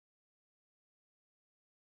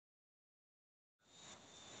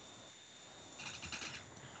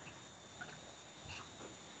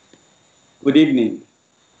Good evening.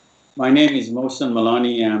 My name is Mohsen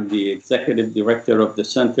Milani. I'm the Executive Director of the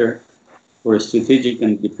Center for Strategic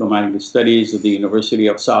and Diplomatic Studies at the University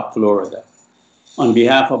of South Florida. On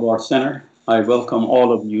behalf of our center, I welcome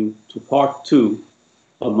all of you to part two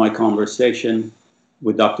of my conversation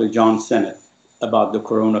with Dr. John Sinnott about the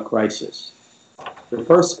corona crisis. The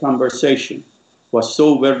first conversation was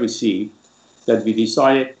so well received that we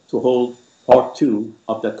decided to hold part two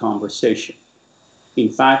of that conversation.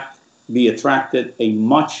 In fact, we attracted a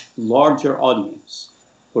much larger audience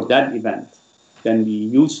for that event than we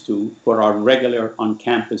used to for our regular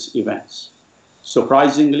on-campus events.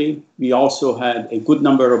 Surprisingly, we also had a good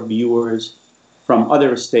number of viewers from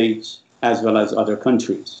other states as well as other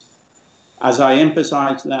countries. As I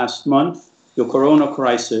emphasized last month, the corona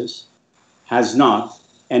crisis has not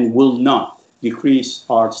and will not decrease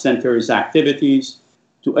our center's activities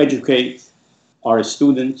to educate our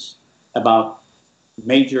students about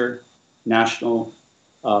major national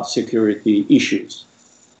security issues.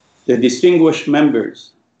 The distinguished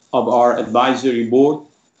members of our advisory board,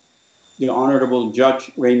 the Honorable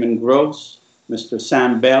Judge Raymond Gross, Mr.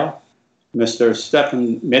 Sam Bell, Mr.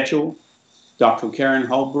 Stephen Mitchell, Dr. Karen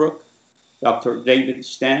Holbrook, Dr. David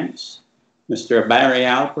Stamps, Mr. Barry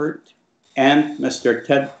Albert, and Mr.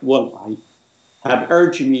 Ted Woolite have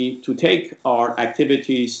urged me to take our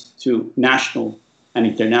activities to national and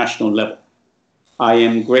international level. I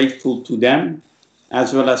am grateful to them,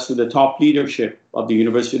 as well as to the top leadership of the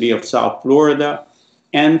University of South Florida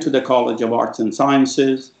and to the College of Arts and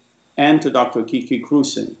Sciences and to Dr. Kiki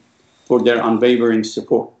Krusen for their unwavering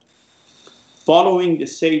support. Following the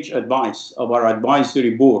sage advice of our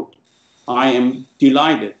advisory board, I am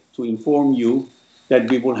delighted to inform you that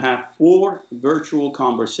we will have 4 virtual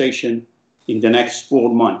conversations in the next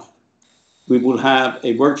 4 months. We will have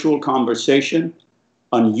a virtual conversation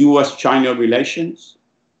on U.S.-China relations.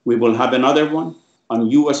 We will have another one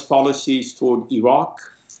on U.S. policies toward Iraq,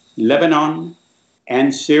 Lebanon,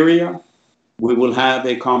 and Syria. We will have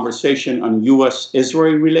a conversation on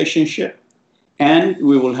U.S.-Israel relationship, and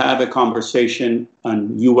we will have a conversation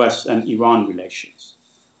on U.S. and Iran relations.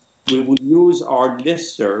 We will use our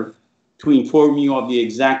listserv to inform you of the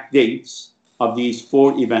exact dates of these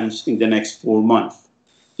 4 events in the next 4 months.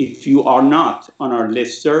 If you are not on our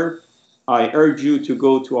listserv, I urge you to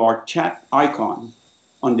go to our chat icon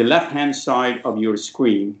on the left-hand side of your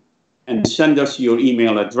screen and send us your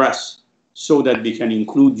email address so that we can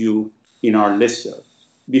include you in our listserv.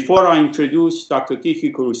 Before I introduce Dr.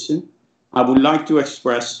 Kiki Krusen, I would like to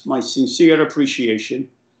express my sincere appreciation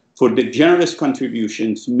for the generous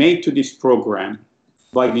contributions made to this program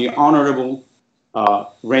by the Honorable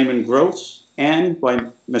Raymond Gross and by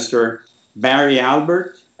Mr. Barry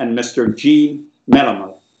Albert and Mr. Gene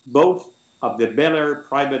Melamo, both of the Bel Air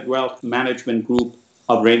Private Wealth Management Group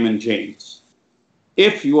of Raymond James.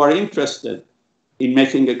 If you are interested in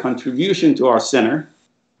making a contribution to our center,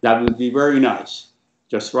 that would be very nice.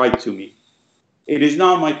 Just write to me. It is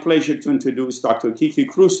now my pleasure to introduce Dr. Kiki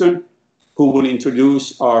Krusen, who will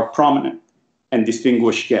introduce our prominent and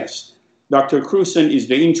distinguished guest. Dr. Krusen is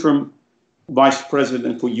the interim Vice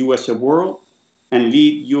President for USA World and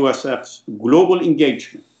lead USF's global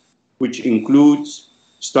engagement, which includes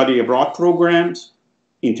study abroad programs,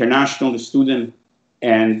 international student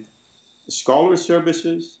and scholar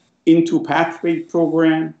services, Into Pathway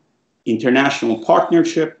program, international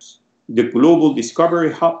partnerships, the Global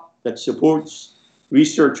Discovery Hub that supports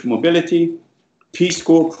research mobility, Peace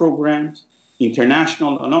Corps programs,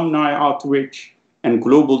 international alumni outreach, and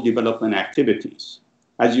global development activities.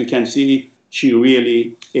 As you can see, she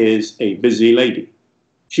really is a busy lady.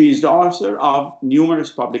 She is the author of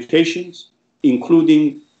numerous publications,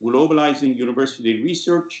 including Globalizing University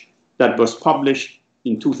Research that was published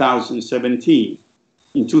in 2017.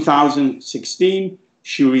 In 2016,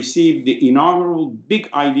 she received the inaugural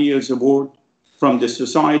Big Ideas Award from the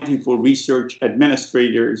Society for Research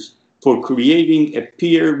Administrators for creating a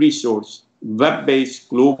peer resource, web-based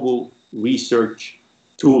global research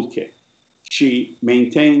toolkit. She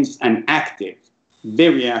maintains an active,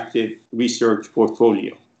 very active research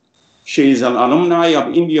portfolio. She is an alumni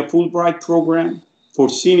of India Fulbright Program for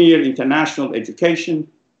Senior International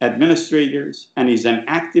Education Administrators and is an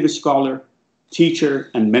active scholar, teacher,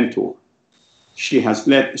 and mentor. She has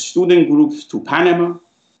led student groups to Panama,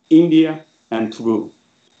 India, and Peru,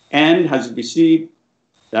 and has received,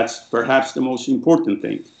 that's perhaps the most important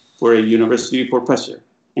thing for a university professor,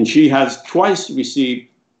 and she has twice received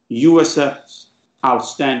USF's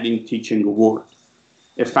Outstanding Teaching Award.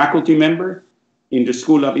 A faculty member in the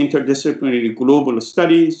School of Interdisciplinary Global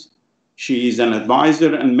Studies, she is an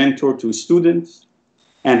advisor and mentor to students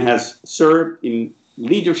and has served in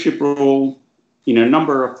leadership role in a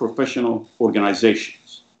number of professional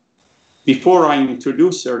organizations. Before I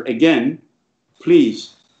introduce her again,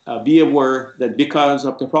 please be aware that because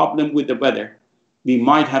of the problem with the weather, we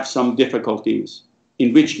might have some difficulties,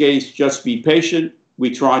 in which case just be patient. We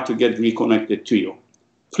try to get reconnected to you.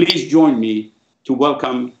 Please join me to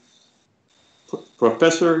welcome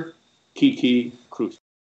Professor Kiki Cruz.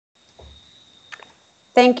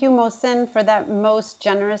 Thank you, Mohsen, for that most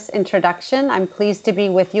generous introduction. I'm pleased to be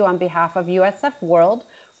with you on behalf of USF World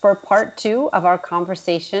for part 2 of our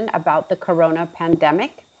conversation about the corona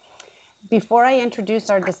pandemic. Before I introduce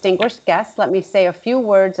our distinguished guests, let me say a few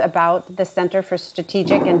words about the Center for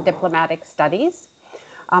Strategic and Diplomatic Studies.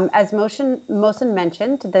 As Mohsen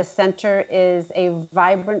mentioned, the center is a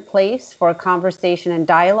vibrant place for conversation and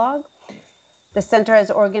dialogue. The center has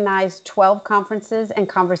organized 12 conferences and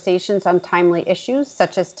conversations on timely issues,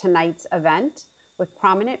 such as tonight's event, with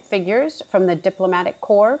prominent figures from the diplomatic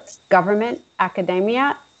corps, government,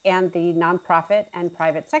 academia, and the nonprofit and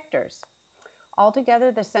private sectors. Altogether,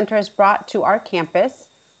 the center has brought to our campus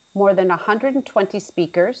more than 120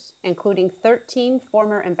 speakers, including 13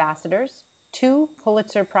 former ambassadors, 2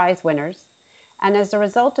 Pulitzer Prize winners, and as a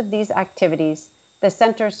result of these activities, the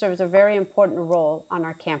center serves a very important role on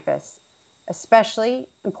our campus, especially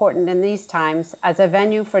important in these times as a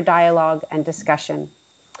venue for dialogue and discussion.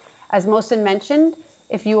 As Mohsen mentioned,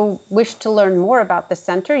 if you wish to learn more about the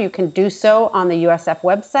center, you can do so on the USF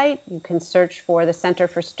website. You can search for the Center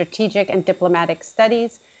for Strategic and Diplomatic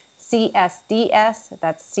Studies, CSDS,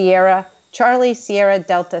 that's Sierra, Charlie, Sierra,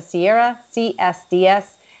 Delta, Sierra,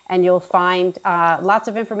 CSDS, and you'll find lots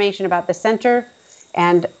of information about the center.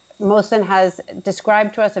 And Mohsen has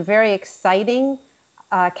described to us a very exciting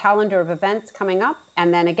calendar of events coming up.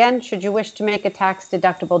 And then again, should you wish to make a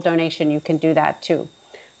tax-deductible donation, you can do that too.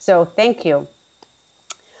 So thank you.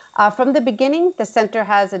 From the beginning, the center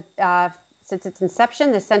has, since its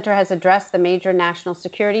inception, the center has addressed the major national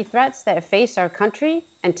security threats that face our country,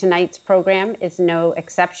 and tonight's program is no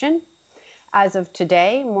exception. As of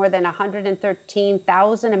today, more than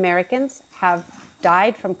 113,000 Americans have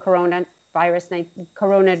died from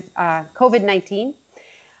COVID-19.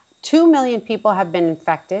 2 million people have been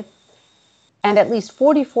infected, and at least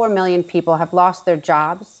 44 million people have lost their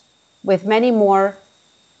jobs, with many more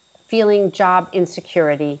feeling job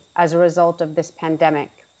insecurity as a result of this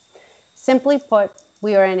pandemic. Simply put,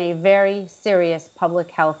 we are in a very serious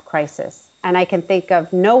public health crisis, and I can think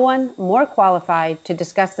of no one more qualified to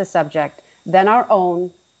discuss the subject than our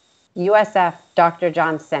own USF Dr.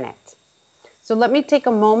 John Sinnott. So let me take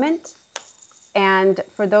a moment, and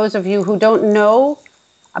for those of you who don't know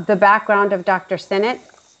the background of Dr. Sinnott,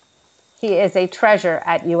 he is a treasure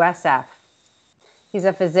at USF. He's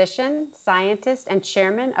a physician, scientist, and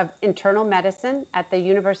chairman of internal medicine at the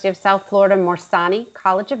University of South Florida Morsani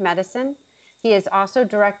College of Medicine. He is also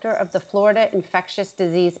director of the Florida Infectious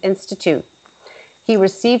Disease Institute. He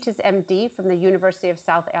received his MD from the University of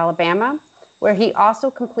South Alabama, where he also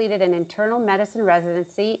completed an internal medicine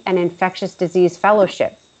residency and infectious disease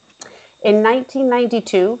fellowship. In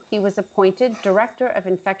 1992, he was appointed Director of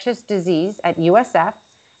Infectious Disease at USF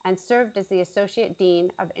and served as the Associate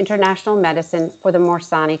Dean of International Medicine for the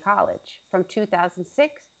Morsani College from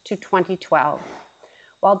 2006 to 2012.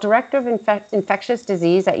 While Director of Infectious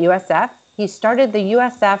Disease at USF, he started the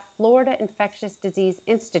USF Florida Infectious Disease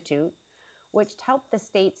Institute, which helped the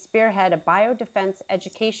state spearhead a biodefense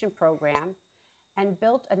education program and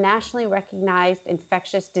built a nationally recognized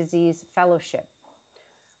infectious disease fellowship.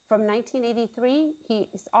 From 1983, he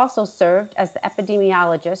also served as the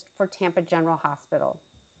epidemiologist for Tampa General Hospital.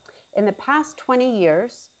 In the past 20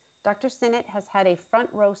 years, Dr. Sinnott has had a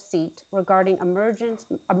front row seat regarding emerging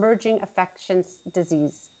infectious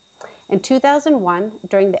disease. In 2001,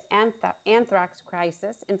 during the anthrax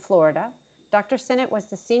crisis in Florida, Dr. Sinnott was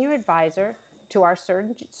the senior advisor to our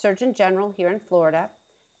Surgeon General here in Florida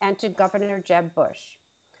and to Governor Jeb Bush.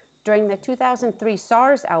 During the 2003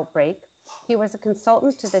 SARS outbreak, he was a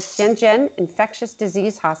consultant to the Shenzhen Infectious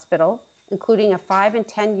Disease Hospital, including a 5- and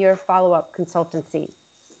 10-year follow-up consultancy.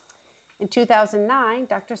 In 2009,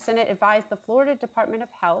 Dr. Sinnott advised the Florida Department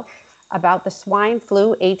of Health about the swine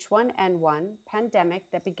flu H1N1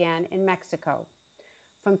 pandemic that began in Mexico.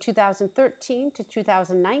 From 2013 to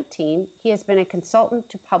 2019, he has been a consultant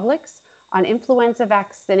to Publix on influenza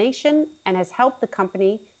vaccination and has helped the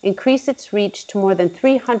company increase its reach to more than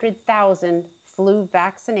 300,000 flu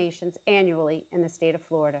vaccinations annually in the state of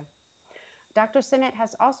Florida. Dr. Sinnott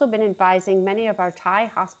has also been advising many of our Thai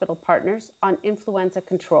hospital partners on influenza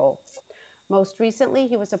control. Most recently,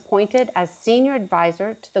 he was appointed as senior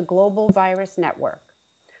advisor to the Global Virus Network.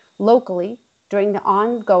 Locally, During the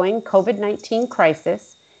ongoing COVID-19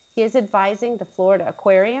 crisis, he is advising the Florida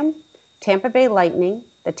Aquarium, Tampa Bay Lightning,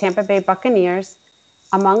 the Tampa Bay Buccaneers,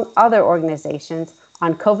 among other organizations,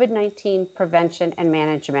 on COVID-19 prevention and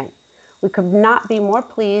management. We could not be more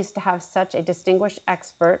pleased to have such a distinguished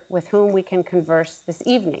expert with whom we can converse this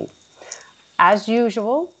evening. As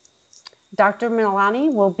usual, Dr.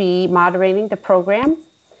 Milani will be moderating the program.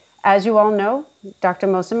 As you all know, Dr.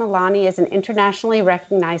 Mohsen Milani is an internationally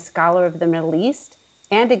recognized scholar of the Middle East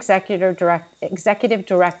and executive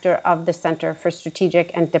director of the Center for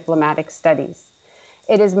Strategic and Diplomatic Studies.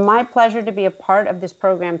 It is my pleasure to be a part of this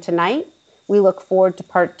program tonight. We look forward to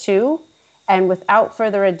part 2. And without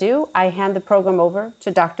further ado, I hand the program over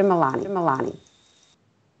to Dr. Milani.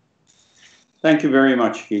 Thank you very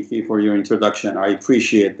much, Kiki, for your introduction. I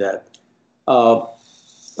appreciate that.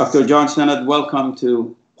 Dr. John Sinnott, welcome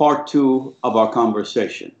to part 2 of our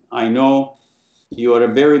conversation. I know you are a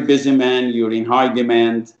very busy man, you're in high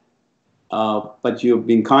demand, but you've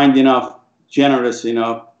been kind enough, generous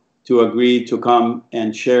enough to agree to come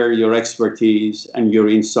and share your expertise and your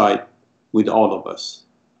insight with all of us.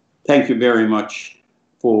 Thank you very much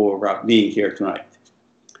for being here tonight.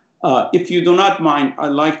 If you do not mind,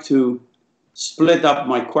 I'd like to split up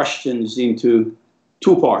my questions into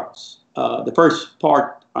 2 parts. The first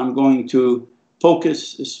part, I'm going to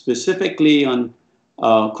focus specifically on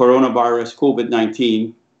coronavirus,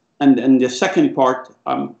 COVID-19. And the second part,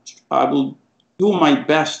 I will do my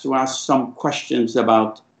best to ask some questions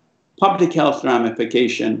about public health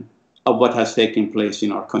ramification of what has taken place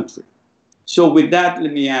in our country. So with that,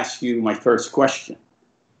 let me ask you my first question.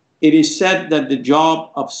 It is said that the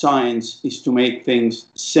job of science is to make things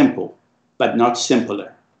simple, but not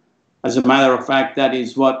simpler. As a matter of fact, that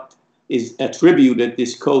is what is attributed,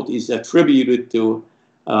 this quote is attributed to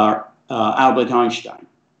Albert Einstein.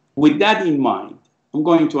 With that in mind, I'm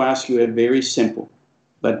going to ask you a very simple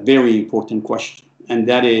but very important question, and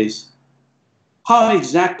that is, how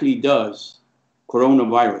exactly does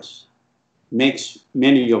coronavirus makes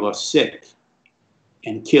many of us sick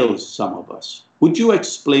and kills some of us? Would you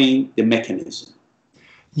explain the mechanism?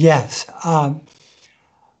 Yes.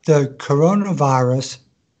 The coronavirus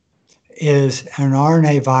is an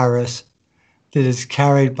RNA virus that is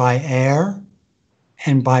carried by air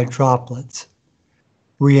and by droplets.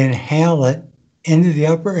 We inhale it into the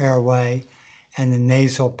upper airway and the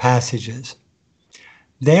nasal passages.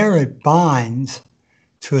 There it binds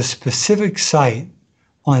to a specific site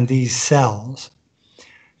on these cells.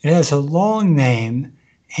 It has a long name,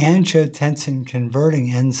 angiotensin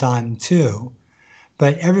converting enzyme 2,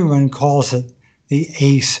 but everyone calls it the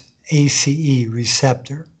ACE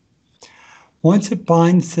receptor. Once it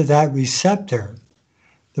binds to that receptor,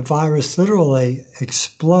 the virus literally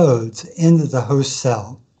explodes into the host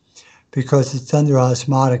cell because it's under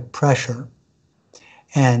osmotic pressure,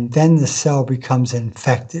 and then the cell becomes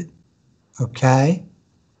infected, okay?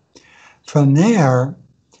 From there,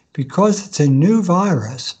 because it's a new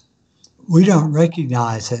virus, we don't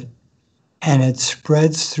recognize it, and it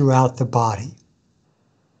spreads throughout the body.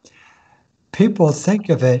 People think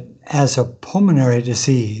of it as a pulmonary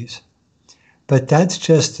disease, but that's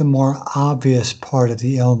just the more obvious part of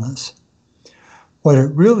the illness. What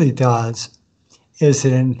it really does is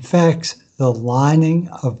it infects the lining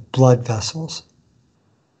of blood vessels.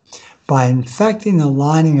 By infecting the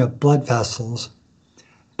lining of blood vessels,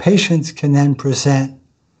 patients can then present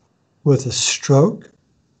with a stroke,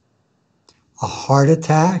 a heart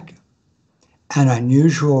attack, an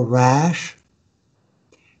unusual rash,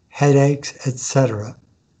 headaches, etc.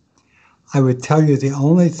 I would tell you the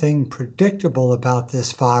only thing predictable about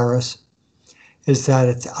this virus is that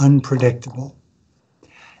it's unpredictable.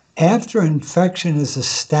 After infection is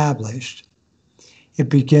established, it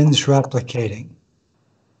begins replicating.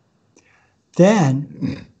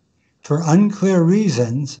 Then, for unclear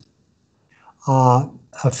reasons, a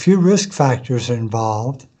few risk factors are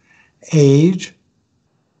involved: age,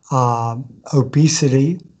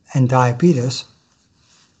 obesity, and diabetes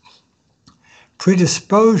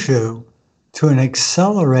predispose you to an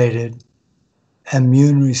accelerated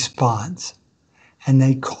immune response. And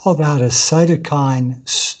they call that a cytokine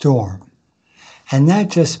storm. And that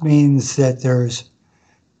just means that there's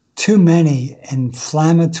too many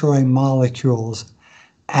inflammatory molecules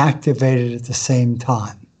activated at the same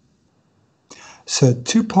time. So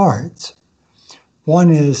 2 parts. One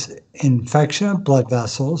is infection of blood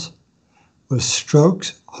vessels with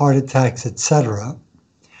strokes, heart attacks, etc.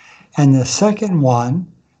 And the second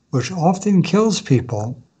one, which often kills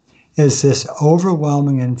people, is this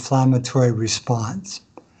overwhelming inflammatory response.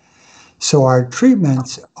 So our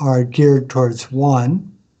treatments are geared towards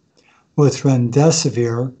 1, with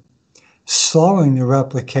remdesivir, slowing the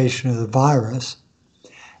replication of the virus.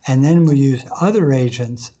 And then we use other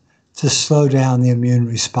agents to slow down the immune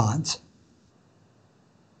response.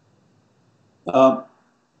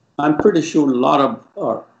 I'm pretty sure a lot of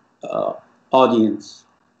our audience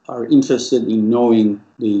are interested in knowing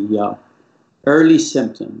the early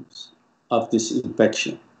symptoms of this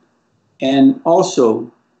infection. And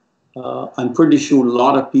also, I'm pretty sure a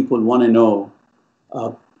lot of people want to know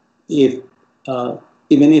if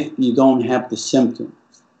even if you don't have the symptoms,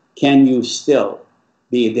 can you still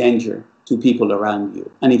be a danger to people around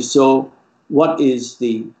you? And if so, what is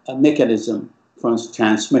the mechanism for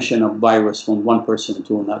transmission of virus from one person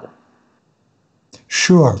to another?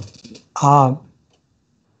 Sure.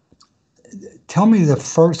 Tell me the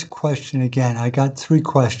first question again. I got three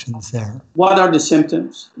questions there. What are the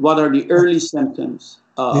symptoms? What are the early symptoms?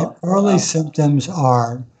 The early symptoms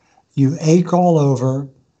are you ache all over,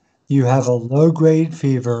 you have a low-grade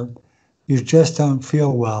fever, you just don't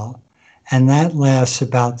feel well, and that lasts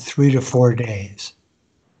about 3 to 4 days.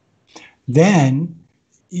 Then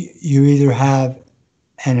you either have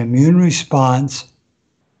an immune response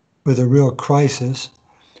with a real crisis,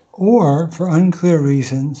 or for unclear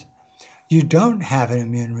reasons, you don't have an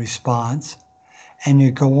immune response and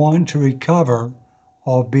you go on to recover,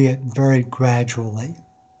 albeit very gradually.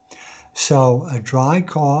 So a dry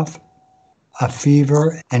cough, a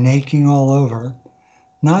fever, and aching all over,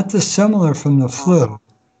 not dissimilar from the flu,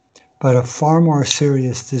 but a far more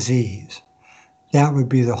serious disease. That would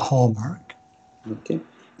be the hallmark. Okay.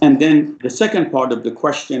 And then the second part of the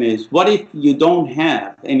question is, what if you don't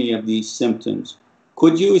have any of these symptoms?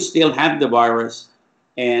 Could you still have the virus?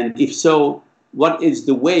 And if so, what is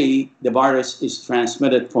the way the virus is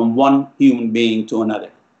transmitted from one human being to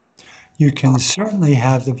another? You can certainly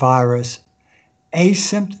have the virus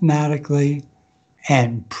asymptomatically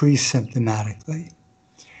and pre-symptomatically.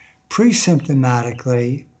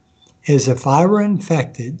 Pre-symptomatically is if I were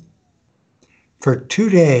infected for 2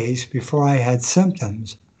 days before I had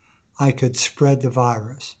symptoms, I could spread the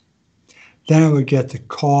virus. Then I would get the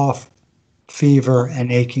cough, fever,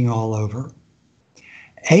 and aching all over.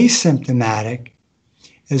 Asymptomatic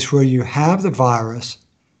is where you have the virus,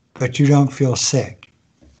 but you don't feel sick.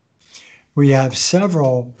 We have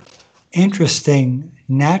several interesting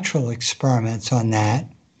natural experiments on that.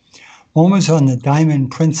 One was on the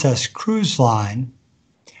Diamond Princess cruise line,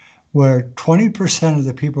 where 20% of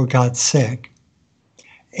the people got sick,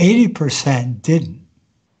 80% didn't,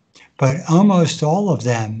 but almost all of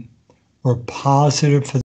them were positive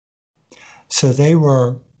for. So they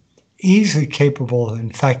were easily capable of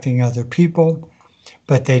infecting other people,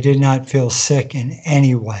 but they did not feel sick in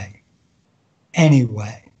any way.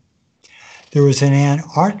 There was an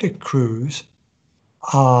Antarctic cruise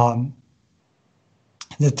that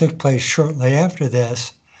took place shortly after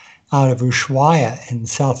this out of Ushuaia in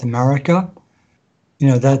South America. You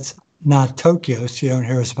know, that's not Tokyo, so you don't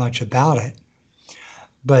hear as much about it.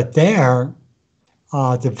 But there,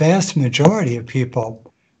 the vast majority of people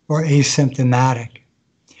were asymptomatic,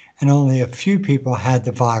 and only a few people had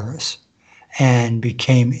the virus and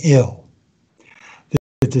became ill.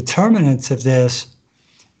 The determinants of this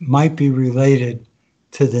might be related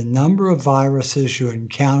to the number of viruses you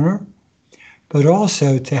encounter, but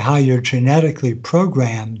also to how you're genetically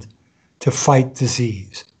programmed to fight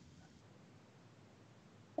disease.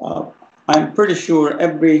 I'm pretty sure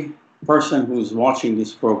every person who's watching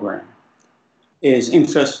this program is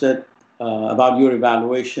interested about your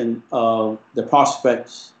evaluation of the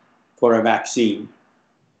prospects for a vaccine.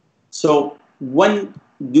 So when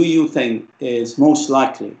do you think is most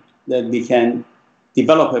likely that we can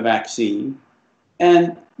develop a vaccine?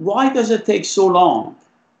 And why does it take so long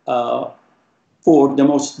for the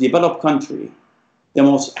most developed country, the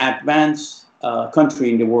most advanced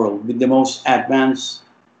country in the world, with the most advanced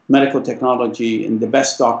medical technology and the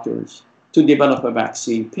best doctors to develop a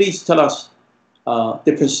vaccine? Please tell us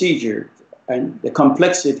the procedure and the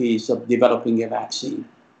complexities of developing a vaccine.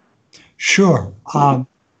 Sure.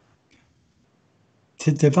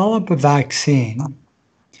 To develop a vaccine,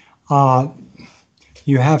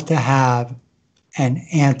 you have to have an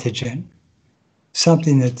antigen,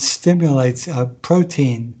 something that stimulates a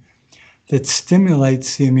protein that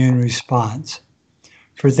stimulates the immune response.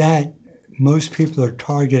 For that, most people are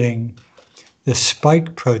targeting the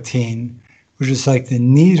spike protein, which is like the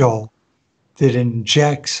needle that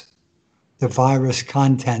injects the virus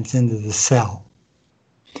content into the cell.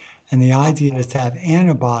 And the idea is to have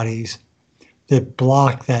antibodies that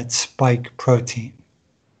block that spike protein.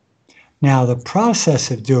 Now, the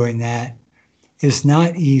process of doing that is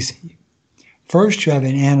not easy. First, you have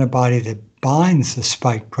an antibody that binds the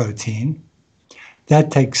spike protein. That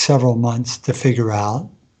takes several months to figure out.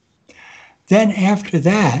 Then after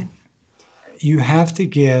that, you have to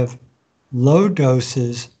give low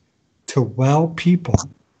doses to well people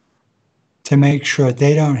to make sure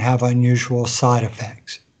they don't have unusual side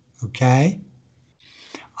effects, okay?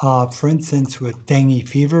 For instance, with dengue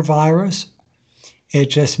fever virus, it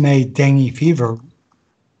just made dengue fever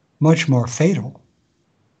much more fatal.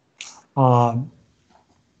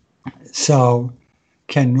 So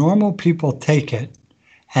can normal people take it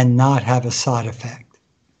and not have a side effect?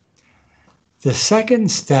 The second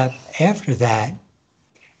step after that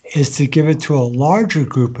is to give it to a larger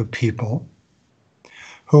group of people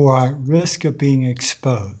who are at risk of being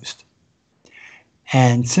exposed.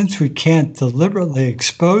 And since we can't deliberately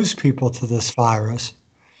expose people to this virus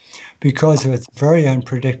because of its very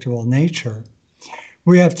unpredictable nature,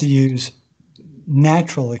 we have to use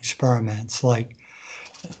natural experiments like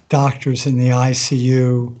doctors in the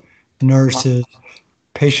ICU, nurses,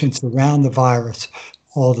 patients around the virus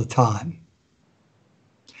all the time.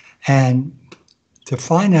 And to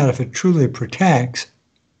find out if it truly protects,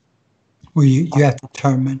 you have to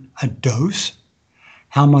determine a dose,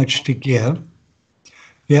 how much to give.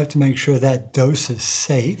 You have to make sure that dose is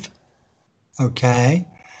safe, okay?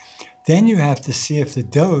 Then you have to see if the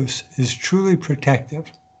dose is truly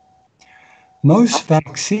protective. Most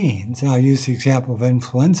vaccines, and I'll use the example of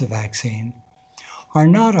influenza vaccine, are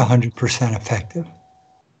not 100% effective.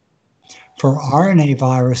 For RNA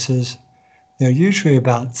viruses, they're usually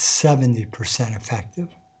about 70% effective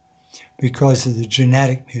because of the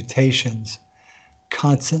genetic mutations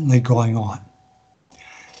constantly going on.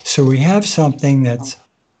 So we have something that's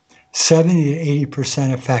 70 to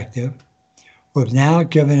 80% effective. We've now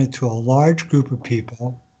given it to a large group of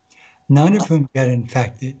people, none of whom get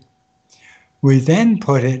infected. We then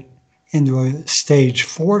put it into a stage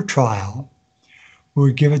 4 trial where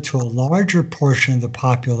we give it to a larger portion of the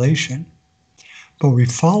population, but we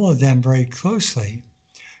follow them very closely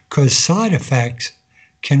because side effects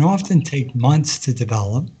can often take months to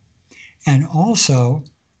develop, and also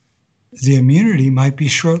the immunity might be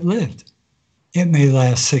short-lived. It may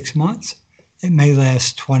last 6 months, it may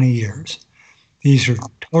last 20 years. These are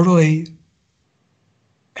totally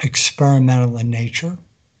experimental in nature.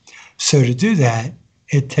 So to do that,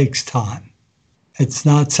 it takes time. It's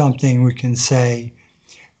not something we can say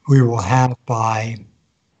we will have by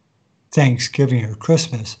Thanksgiving or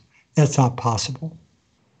Christmas. That's not possible.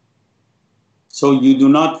 So you do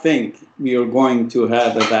not think we are going to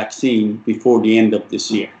have a vaccine before the end of this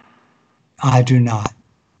year? I do not.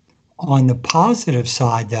 On the positive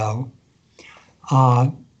side, though,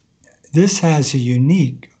 this has a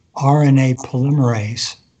unique RNA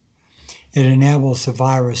polymerase. It enables the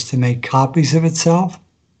virus to make copies of itself.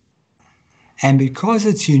 And because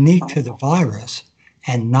it's unique to the virus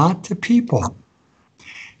and not to people,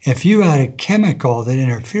 if you had a chemical that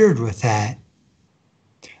interfered with that,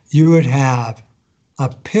 you would have a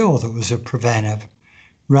pill that was a preventive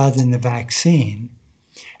rather than the vaccine.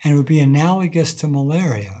 And it would be analogous to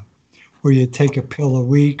malaria, where you take a pill a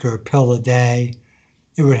week or a pill a day.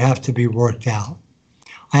 It would have to be worked out.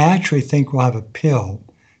 I actually think we'll have a pill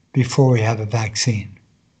before we have a vaccine.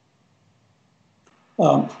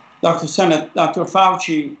 Dr. Sinnott, Dr.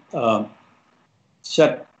 Fauci said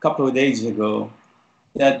a couple of days ago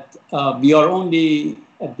that we are only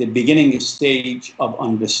at the beginning stage of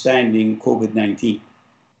understanding COVID-19,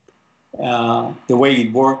 the way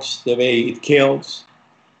it works, the way it kills.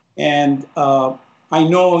 And I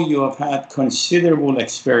know you have had considerable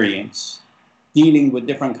experience dealing with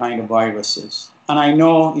different kinds of viruses. And I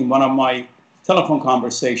know in one of my telephone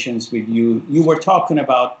conversations with you, you were talking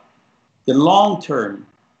about the long-term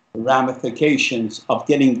ramifications of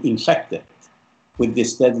getting infected with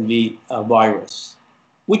this deadly virus.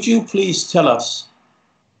 Would you please tell us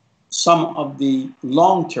some of the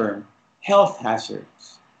long-term health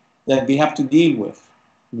hazards that we have to deal with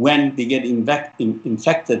when we get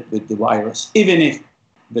infected with the virus, even if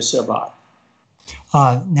we survive?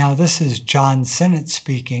 Now, this is John Sinnott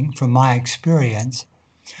speaking from my experience.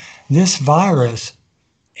 This virus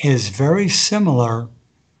is very similar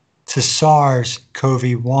to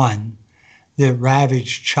SARS-CoV-1 that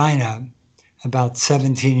ravaged China about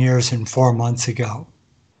 17 years and 4 months ago.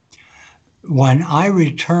 When I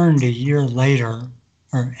returned a year later,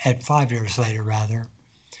 or 5 years later rather,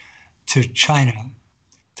 to China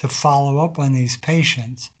to follow up on these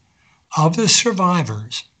patients, of the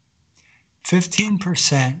survivors,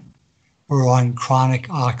 15% were on chronic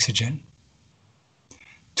oxygen.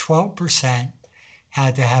 12%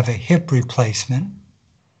 had to have a hip replacement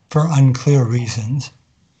for unclear reasons.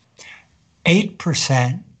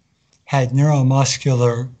 8% had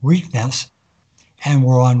neuromuscular weakness, and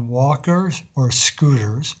were on walkers or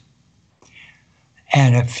scooters,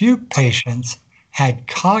 and a few patients had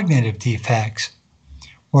cognitive defects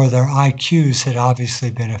where their IQs had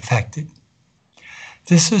obviously been affected.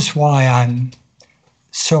 This is why I'm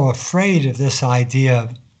so afraid of this idea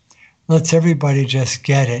of let's everybody just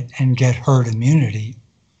get it and get herd immunity.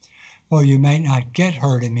 Well, you might not get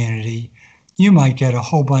herd immunity. You might get a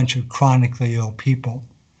whole bunch of chronically ill people.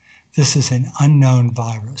 This is an unknown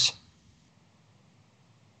virus.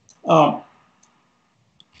 A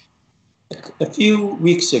few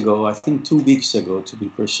weeks ago, I think 2 weeks ago to be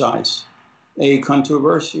precise, a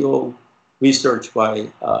controversial research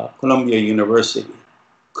by Columbia University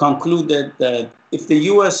concluded that if the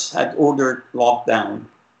US had ordered lockdown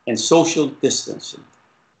and social distancing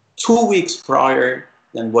 2 weeks prior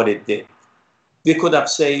than what it did, we could have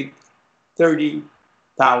saved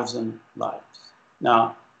 30,000 lives.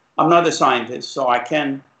 Now, I'm not a scientist, so I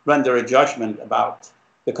can't render a judgment about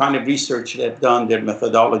the kind of research they've done, their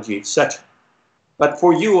methodology, etc. But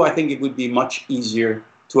for you, I think it would be much easier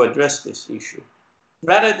to address this issue.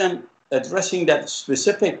 Rather than addressing that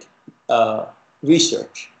specific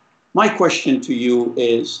research, my question to you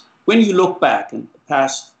is, when you look back in the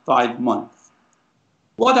past 5 months,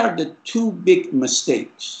 what are the 2 big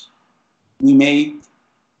mistakes we made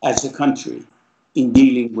as a country in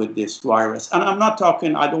dealing with this virus? And I'm not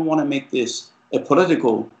talking, I don't want to make this a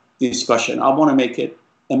political discussion. I want to make it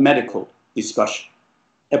a medical discussion,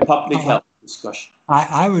 a public health discussion.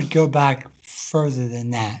 I would go back further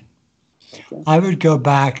than that. Okay. I would go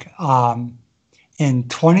back in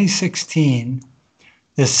 2016,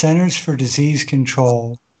 the Centers for Disease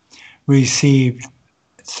Control received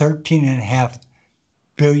 $13.5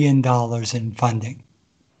 billion in funding.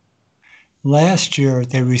 Last year,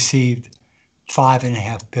 they received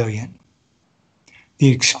 $5.5 billion. The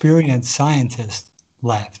experienced scientists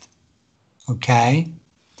left. Okay?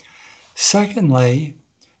 Secondly,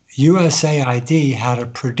 USAID had a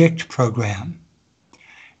PREDICT program.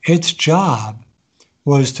 Its job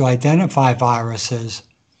was to identify viruses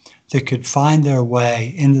that could find their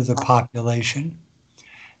way into the population.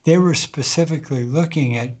 They were specifically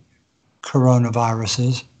looking at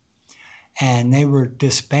coronaviruses, and they were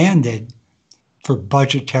disbanded for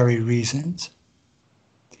budgetary reasons.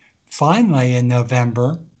 Finally, in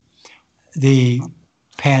November, the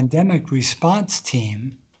pandemic response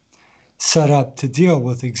team set up to deal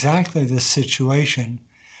with exactly this situation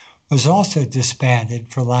was also disbanded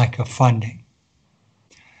for lack of funding.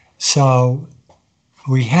 So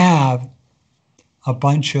we have a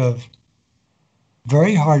bunch of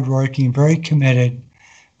very hardworking, very committed,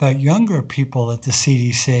 but younger people at the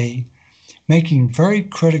CDC making very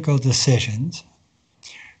critical decisions.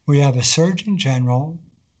 We have a Surgeon General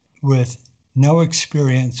with no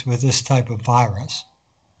experience with this type of virus.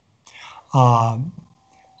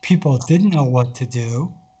 People didn't know what to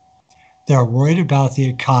do. They're worried about the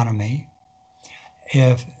economy.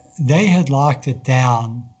 If they had locked it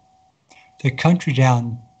down, the country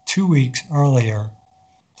down 2 weeks earlier,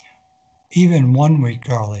 even 1 week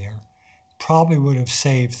earlier, probably would have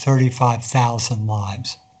saved 35,000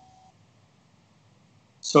 lives.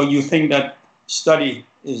 So you think that study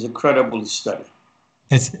is a credible study?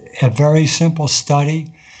 It's a very simple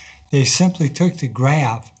study. They simply took the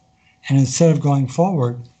graph and instead of going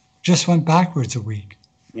forward, just went backwards a week.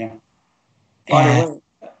 Yeah. By the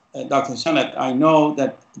way, Dr. Sinnott, I know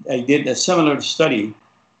that I did a similar study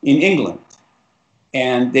in England,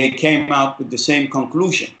 and they came out with the same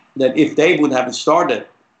conclusion, that if they would have started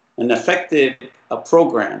an effective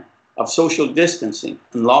program of social distancing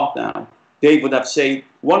and lockdown, they would have saved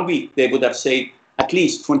 1 week, they would have saved at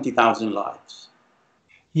least 20,000 lives.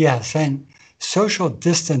 Yes, and social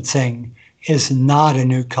distancing is not a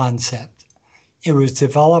new concept. It was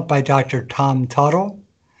developed by Dr. Tom Tuttle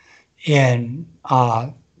in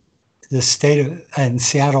the state of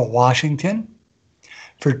Seattle, Washington,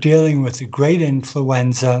 for dealing with the great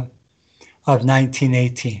influenza of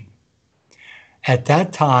 1918. At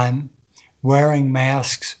that time, wearing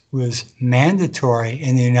masks was mandatory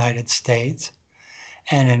in the United States,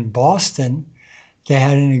 and in Boston, they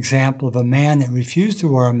had an example of a man that refused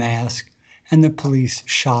to wear a mask, and the police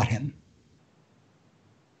shot him.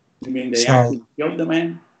 You mean they actually killed the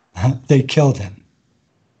man? They killed him.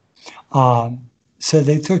 So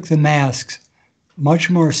they took the masks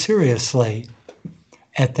much more seriously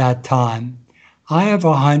at that time. I have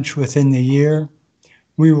a hunch within the year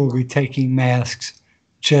we will be taking masks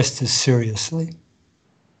just as seriously.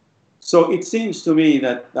 So it seems to me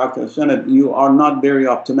that, Dr. Sinnott, you are not very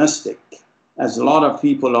optimistic, as a lot of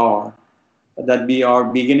people are, that we are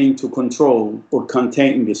beginning to control or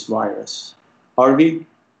contain this virus. Are we?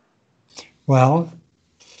 Well,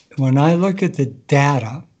 when I look at the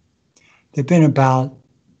data, there have been about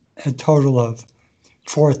a total of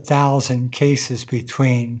 4,000 cases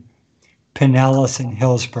between Pinellas and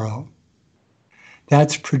Hillsborough.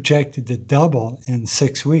 That's projected to double in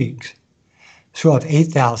 6 weeks. So we'll have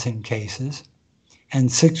 8,000 cases.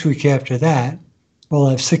 And 6 weeks after that, we'll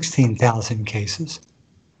have 16,000 cases.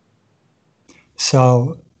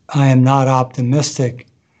 So I am not optimistic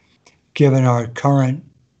given our current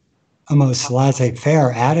almost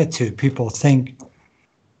laissez-faire attitude. People think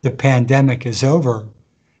the pandemic is over,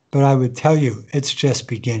 but I would tell you it's just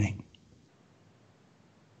beginning.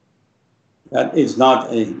 That is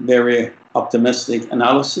not a very optimistic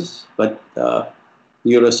analysis, but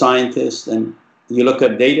you're a scientist and you look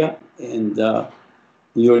at data and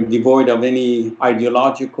you're devoid of any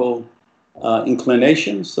ideological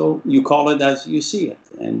inclination, so you call it as you see it,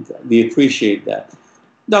 and we appreciate that.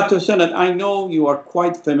 Dr. Sinnott, I know you are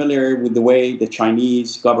quite familiar with the way the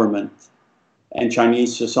Chinese government and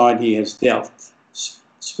Chinese society has dealt,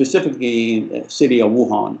 specifically in the city of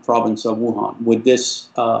Wuhan, province of Wuhan, with this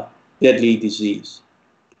deadly disease.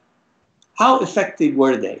 How effective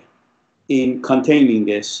were they in containing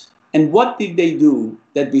this, and what did they do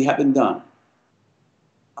that we haven't done?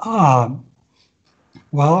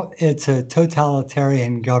 Well, it's a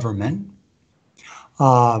totalitarian government.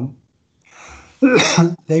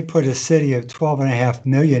 They put a city of 12.5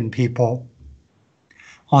 million people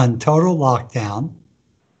on total lockdown,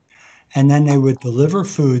 and then they would deliver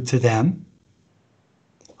food to them,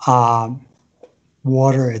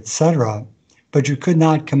 water, etc. But you could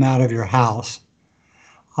not come out of your house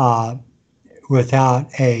without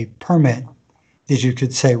a permit that you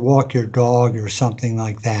could say walk your dog or something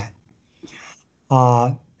like that.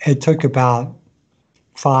 It took about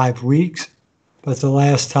 5 weeks, but the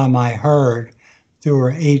last time I heard, there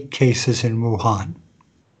were 8 cases in Wuhan.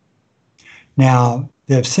 Now,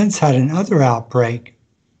 they've since had another outbreak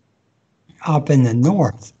up in the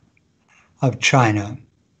north of China,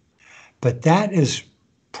 but that is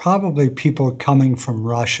probably people coming from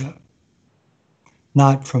Russia,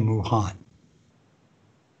 not from Wuhan.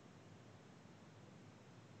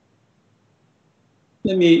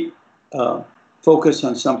 Let me focus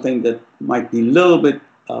on something that might be a little bit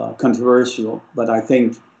controversial, but I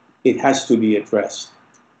think it has to be addressed.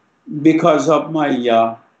 Because of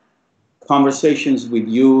my conversations with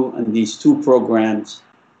you and these 2 programs,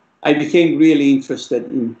 I became really interested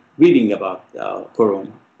in reading about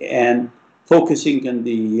corona and focusing on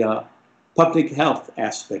the public health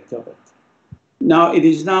aspect of it. Now, it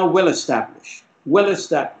is now well established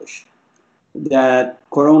that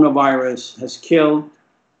coronavirus has killed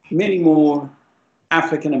many more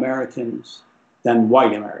African Americans than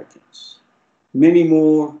white Americans, many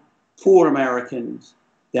more poor Americans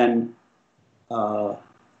than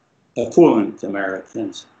affluent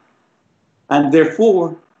Americans. And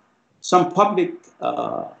therefore, some public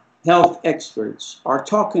health experts are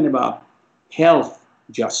talking about health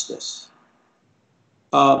justice.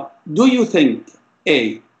 Do you think,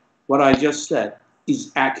 A, what I just said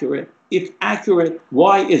is accurate? If accurate,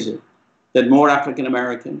 why is it that more African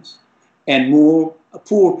Americans and more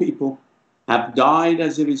poor people have died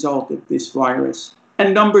as a result of this virus?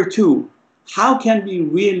 And number 2, how can we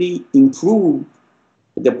really improve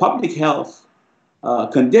the public health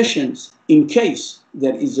conditions in case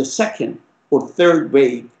there is a second or third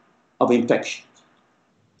wave of infections?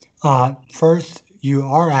 First, you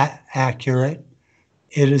are accurate.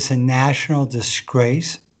 It is a national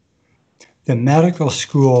disgrace. The medical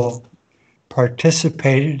school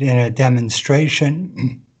participated in a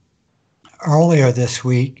demonstration earlier this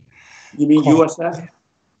week. You mean USF?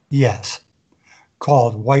 Yes,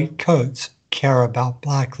 called White Coats Care About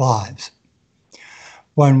Black Lives.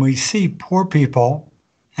 When we see poor people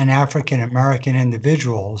and African American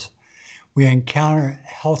individuals, we encounter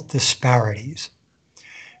health disparities.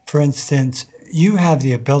 For instance, you have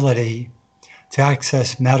the ability to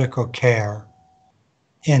access medical care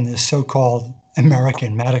in the so-called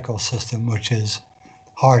American medical system, which is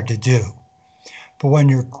hard to do. But when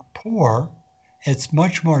you're poor, it's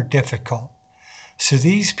much more difficult. So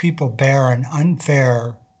these people bear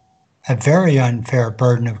a very unfair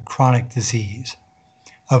burden of chronic disease,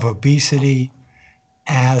 of obesity,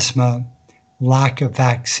 asthma, lack of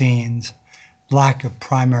vaccines, lack of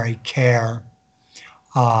primary care,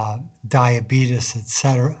 diabetes,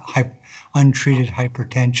 etc., untreated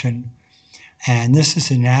hypertension. And this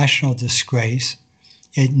is a national disgrace.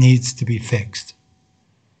 It needs to be fixed.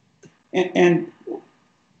 And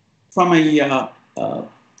from a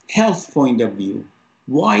health point of view,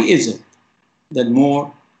 why is it that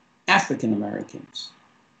more African Americans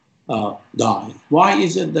die? Why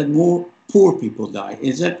is it that more poor people die?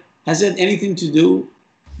 Has it anything to do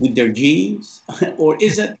with their genes, or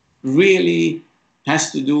is it really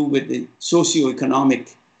has to do with the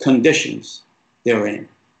socioeconomic conditions they're in?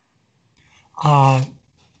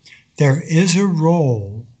 There is a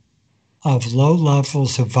role of low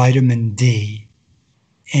levels of vitamin D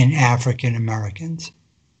in African Americans,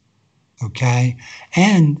 okay,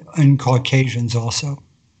 and in Caucasians also.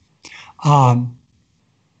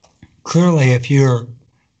 Clearly, if you're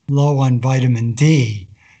low on vitamin D,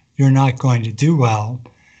 you're not going to do well.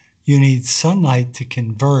 You need sunlight to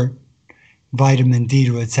convert vitamin D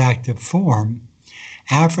to its active form.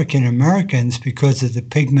 African Americans, because of the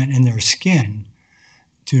pigment in their skin,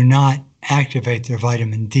 do not activate their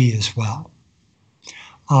vitamin D as well.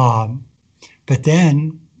 But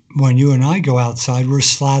then when you and I go outside, we're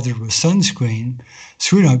slathered with sunscreen,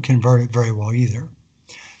 so we don't convert it very well either.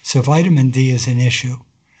 So vitamin D is an issue.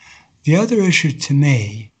 The other issue to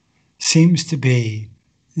me seems to be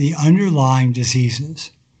the underlying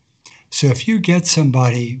diseases. So if you get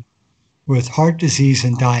somebody with heart disease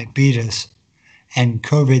and diabetes and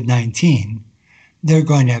COVID-19, they're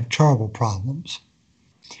going to have terrible problems.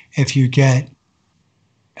 If you get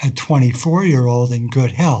a 24-year-old in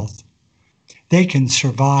good health, they can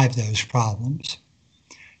survive those problems.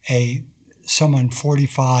 Someone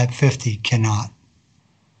 45, 50 cannot.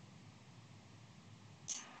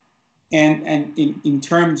 And in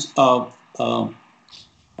terms of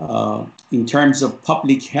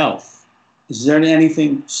public health, is there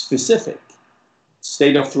anything specific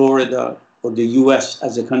state of Florida or the U.S.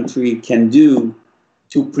 as a country can do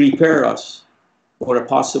to prepare us for a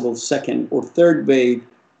possible second or third wave,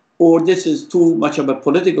 or this is too much of a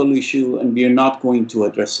political issue and we are not going to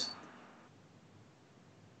address it?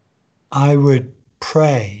 I would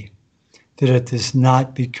pray that it does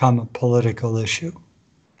not become a political issue.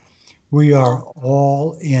 We are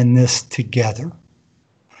all in this together.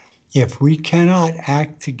 If we cannot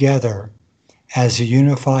act together as a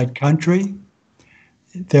unified country,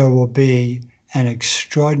 there will be an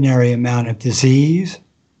extraordinary amount of disease,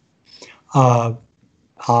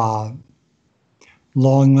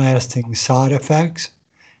 long-lasting side effects,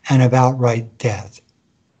 and of outright death.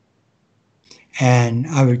 And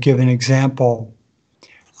I would give an example.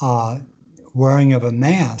 Wearing of a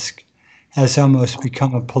mask has almost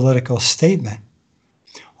become a political statement.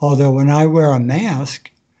 Although when I wear a mask,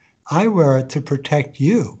 I wear it to protect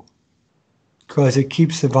you because it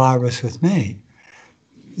keeps the virus with me.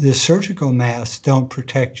 The surgical masks don't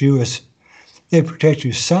protect you they protect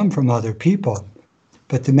you some from other people.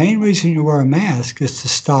 But the main reason you wear a mask is to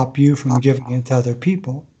stop you from giving it to other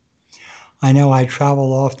people. I know I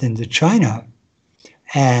travel often to China,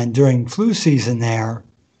 and during flu season there,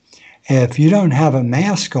 if you don't have a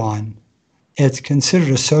mask on, it's considered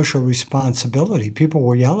a social responsibility. People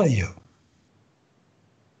will yell at you.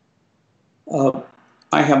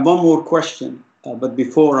 I have one more question, but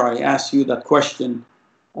before I ask you that question,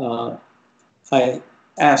 I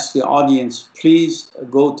ask the audience, please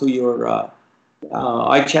go to your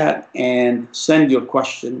iChat and send your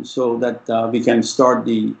question so that we can start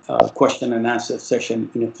the question and answer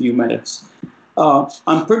session in a few minutes.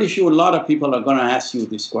 I'm pretty sure a lot of people are going to ask you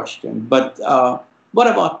this question, but what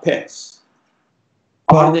about pets?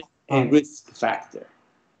 Are they a risk factor?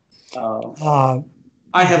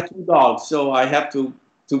 I have 2 dogs, so I have to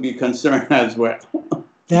be concerned as well.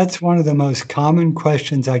 That's one of the most common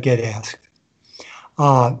questions I get asked.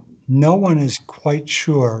 No one is quite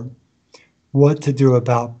sure what to do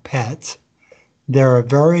about pets. They're a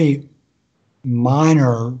very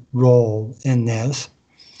minor role in this.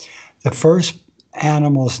 The first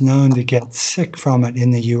animals known to get sick from it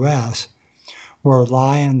in the U.S. were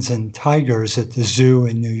lions and tigers at the zoo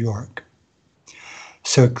in New York.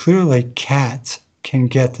 So clearly cats can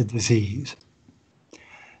get the disease.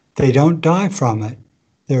 They don't die from it.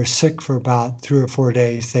 They're sick for about 3 or 4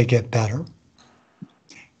 days, they get better.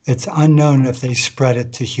 It's unknown if they spread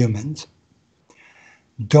it to humans.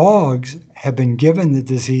 Dogs have been given the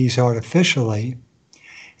disease artificially.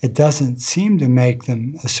 It doesn't seem to make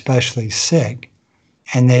them especially sick,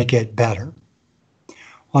 and they get better.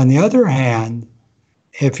 On the other hand,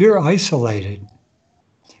 if you're isolated,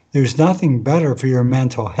 there's nothing better for your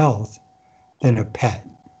mental health than a pet.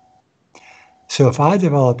 So if I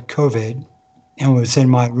developed COVID and was in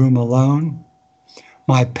my room alone,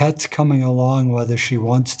 my pet's coming along whether she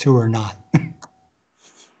wants to or not.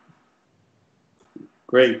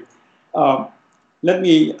 Great. I've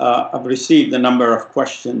received a number of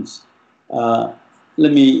questions. Let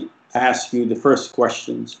me ask you the first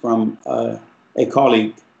questions from a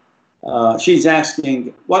colleague. She's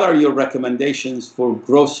asking, what are your recommendations for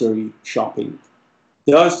grocery shopping?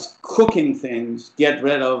 Does cooking things get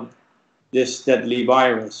rid of this deadly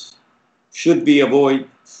virus? Should we avoid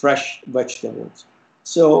fresh vegetables?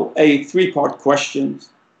 So a three-part question.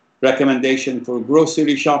 Recommendation for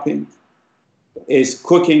grocery shopping is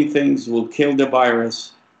cooking things will kill the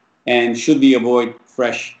virus, and should we avoid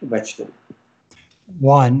fresh vegetables?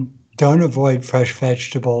 One, don't avoid fresh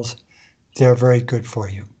vegetables. They're very good for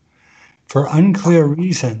you. For unclear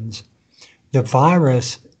reasons, the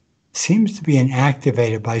virus seems to be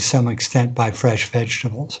inactivated by some extent by fresh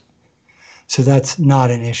vegetables. So that's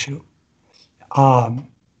not an issue.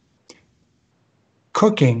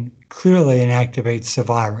 Cooking clearly inactivates the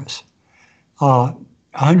virus.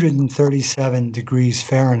 137 degrees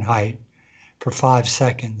Fahrenheit for 5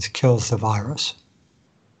 seconds kills the virus.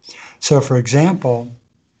 So for example,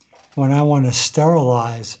 when I want to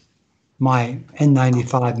sterilize my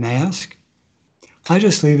N95 mask, I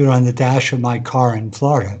just leave it on the dash of my car in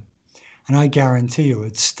Florida, and I guarantee you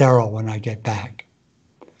it's sterile when I get back.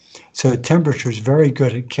 So the temperature is very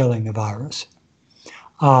good at killing the virus.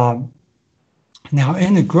 Now,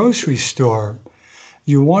 in the grocery store,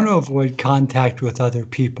 you want to avoid contact with other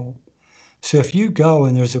people. So if you go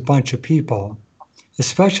and there's a bunch of people,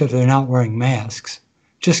 especially if they're not wearing masks,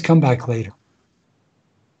 just come back later.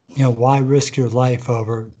 You know, why risk your life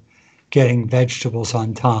over getting vegetables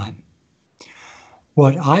on time?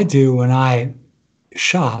 What I do when I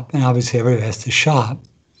shop, and obviously everybody has to shop,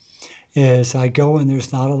 is I go when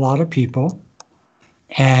there's not a lot of people,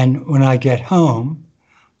 and when I get home,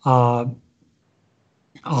 I'll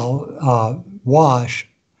wash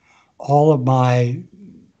all of my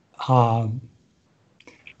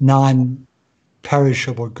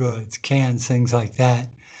non-perishable goods, cans, things like that.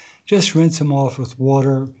 Just rinse them off with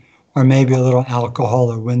water or maybe a little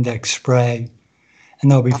alcohol or Windex spray,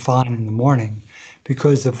 and they'll be fine in the morning,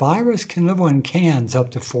 because the virus can live on cans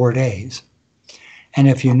up to 4 days. And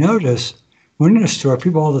if you notice, when in a store,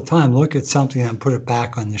 people all the time look at something and put it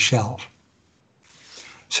back on the shelf.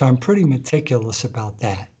 So I'm pretty meticulous about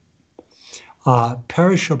that.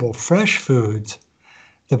 Perishable fresh foods,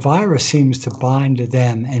 the virus seems to bind to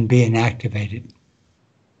them and be inactivated.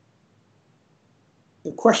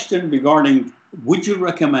 The question regarding, would you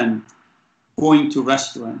recommend going to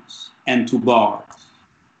restaurants and to bars?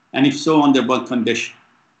 And if so, under what condition?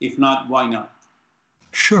 If not, why not?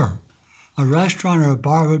 Sure. A restaurant or a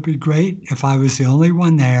bar would be great if I was the only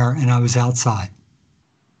one there and I was outside.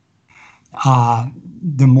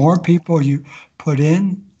 The more people you put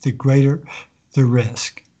in, the greater the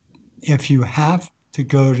risk. If you have to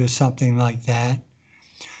go to something like that,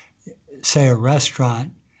 say a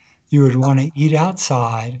restaurant, you would want to eat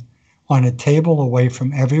outside on a table away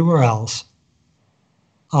from everywhere else,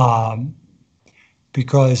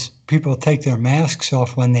 because people take their masks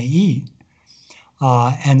off when they eat.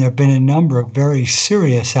 And there have been a number of very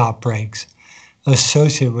serious outbreaks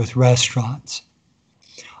associated with restaurants.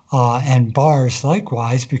 And bars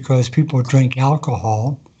likewise, because people drink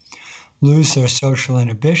alcohol, lose their social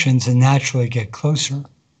inhibitions, and naturally get closer.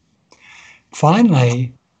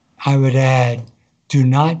 Finally, I would add, do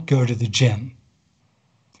not go to the gym.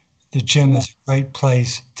 The gym is a great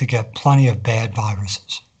place to get plenty of bad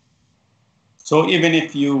viruses. So even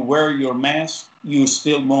if you wear your mask, you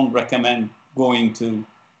still won't recommend going to?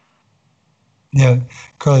 Yeah,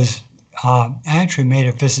 because I actually made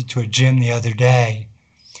a visit to a gym the other day,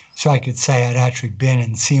 so I could say I'd actually been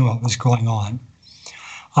and seen what was going on.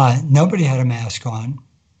 Nobody had a mask on.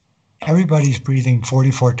 Everybody's breathing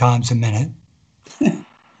 44 times a minute.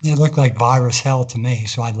 It looked like virus hell to me,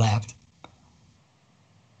 so I left.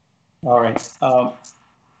 All right.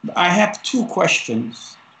 I have two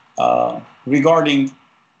questions regarding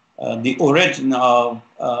the origin of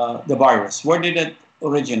the virus. Where did it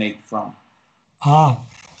originate from?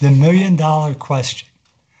 The million-dollar question.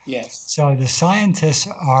 Yes. So the scientists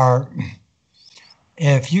are,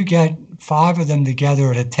 if you get 5 of them together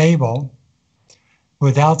at a table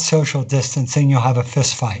without social distancing, you'll have a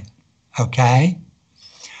fist fight, okay?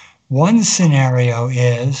 One scenario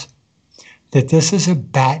is that this is a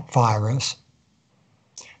bat virus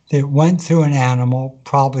that went through an animal,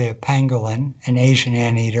 probably a pangolin, an Asian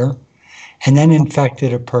anteater, and then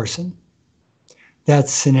infected a person.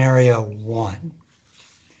 That's scenario 1.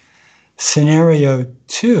 Scenario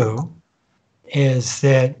 2 is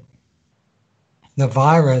that the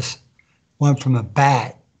virus went from a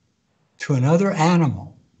bat to another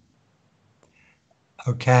animal,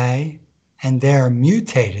 okay, and they're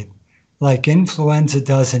mutated like influenza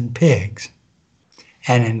does in pigs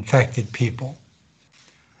and infected people.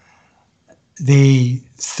 The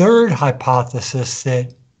third hypothesis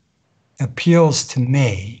that appeals to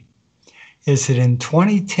me is that in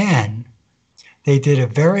 2010, they did a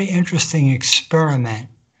very interesting experiment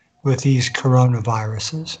with these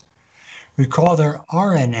coronaviruses. Recall they're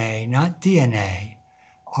RNA, not DNA.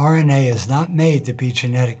 RNA is not made to be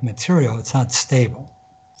genetic material. It's not stable.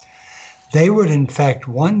 They would infect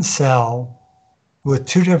one cell with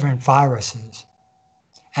two different viruses,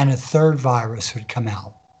 and a third virus would come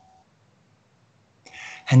out.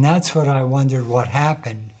 And that's what I wondered what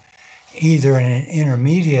happened, either in an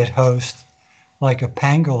intermediate host, like a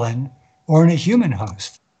pangolin, or in a human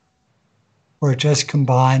host, where it just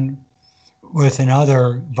combined with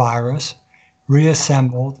another virus,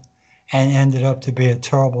 reassembled, and ended up to be a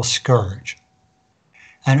terrible scourge.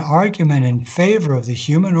 An argument in favor of the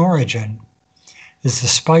human origin is the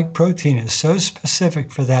spike protein is so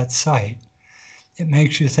specific for that site, it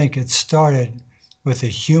makes you think it started with a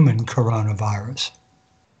human coronavirus.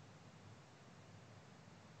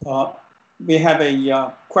 We have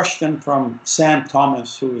a question from Sam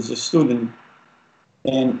Thomas, who is a student,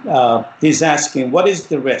 and he's asking, what is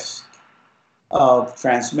the risk of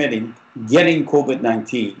getting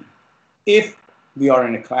COVID-19 if we are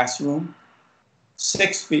in a classroom,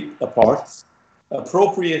 6 feet apart,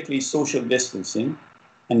 appropriately social distancing,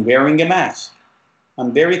 and wearing a mask?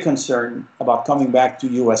 I'm very concerned about coming back to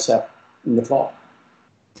USF in the fall.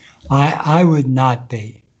 I would not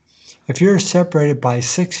be. If you're separated by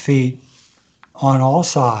 6 feet on all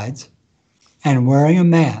sides and wearing a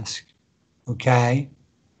mask, okay,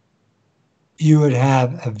 you would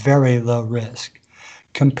have a very low risk.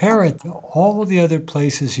 Compare it to all the other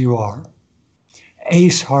places you are.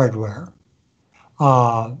 Ace Hardware,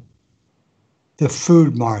 the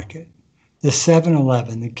food market, the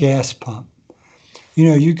 7-Eleven, the gas pump. You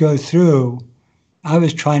know, you go through, I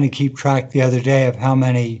was trying to keep track the other day of how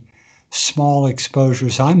many small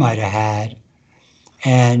exposures I might have had,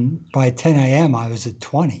 and by 10 a.m. I was at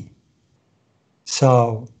 20.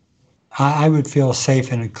 So I would feel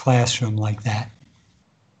safe in a classroom like that.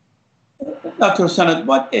 Dr. Sinnott,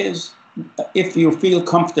 if you feel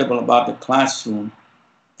comfortable about the classroom,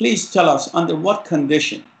 please tell us under what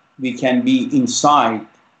condition we can be inside,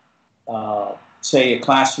 say, a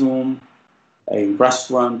classroom, a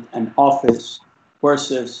restaurant, an office,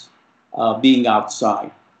 versus being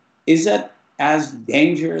outside. Is it as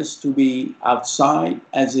dangerous to be outside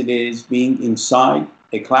as it is being inside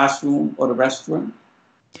a classroom or a restaurant?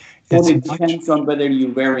 Or it depends on whether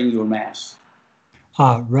you're wearing your mask?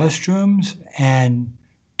 Restrooms and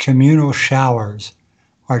communal showers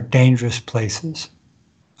are dangerous places,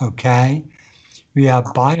 okay? We have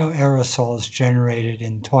bioaerosols generated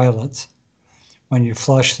in toilets when you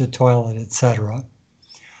flush the toilet, etc.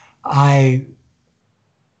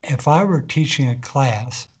 If I were teaching a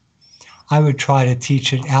class, I would try to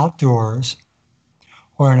teach it outdoors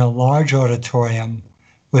or in a large auditorium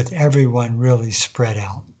with everyone really spread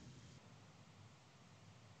out.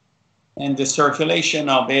 And the circulation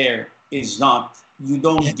of air is not, you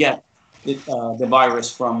don't get the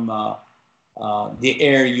virus from the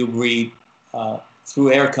air you breathe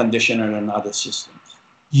through air conditioner and other systems.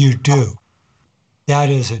 You do. That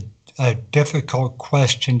is a difficult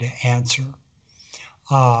question to answer.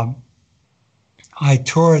 I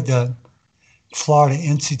toured the Florida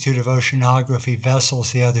Institute of Oceanography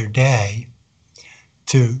vessels the other day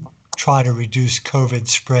to try to reduce COVID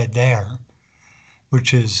spread there,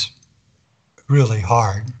 which is really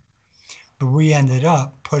hard. But we ended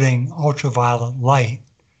up putting ultraviolet light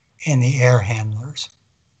in the air handlers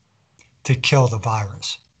to kill the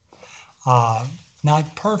virus.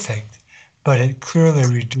 Not perfect, but it clearly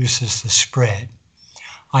reduces the spread.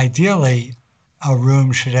 Ideally, a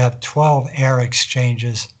room should have 12 air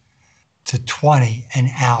exchanges to 20 an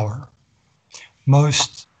hour.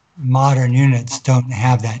 Most modern units don't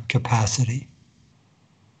have that capacity.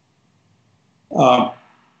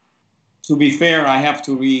 To be fair, I have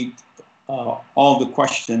to read all the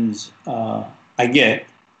questions I get.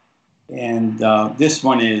 And this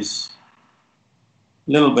one is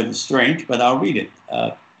a little bit strange, but I'll read it.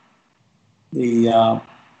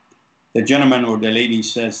 The gentleman or the lady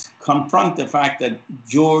says, confront the fact that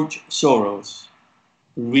George Soros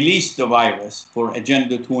released the virus for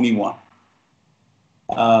Agenda 21.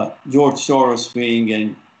 George Soros being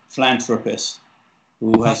a philanthropist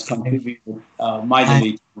who has contributed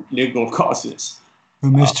mightily to legal causes.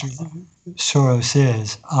 Who Mr. Soros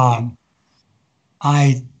is.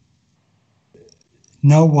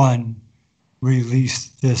 No one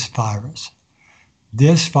released this virus.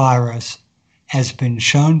 This virus has been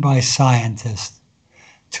shown by scientists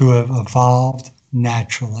to have evolved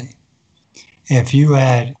naturally. If you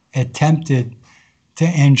had attempted to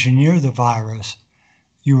engineer the virus,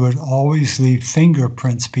 you would always leave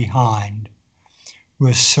fingerprints behind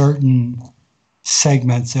with certain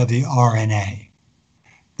segments of the RNA.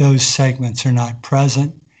 Those segments are not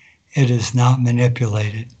present. It is not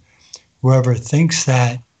manipulated. Whoever thinks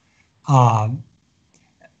that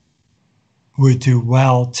would do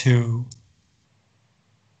well to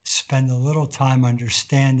spend a little time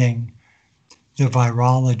understanding the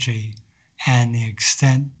virology and the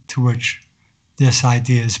extent to which this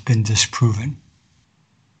idea has been disproven.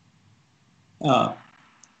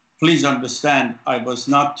 Please understand, I was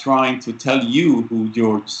not trying to tell you who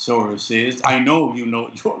George Soros is. I know you know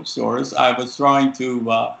George Soros. I was trying to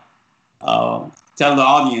tell the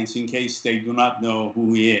audience in case they do not know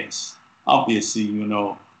who he is. Obviously, you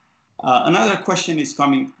know. Another question is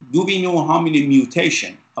coming. Do we know how many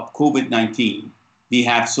mutations of COVID-19 we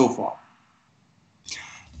have so far?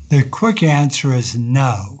 The quick answer is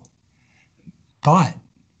no. But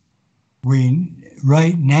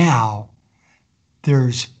right now,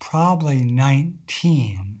 there's probably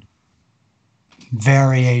 19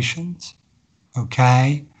 variations,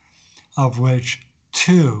 okay, of which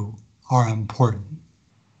 2 are important.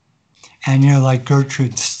 And, you know, like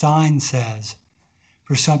Gertrude Stein says,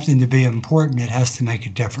 for something to be important, it has to make a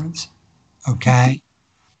difference, okay?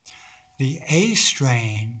 The A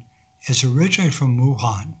strain is originally from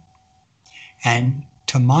Wuhan. And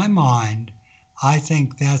to my mind, I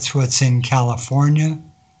think that's what's in California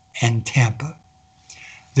and Tampa.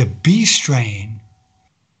 The B strain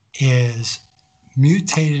is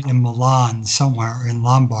mutated in Milan somewhere in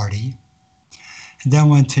Lombardy, and then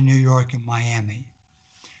went to New York and Miami.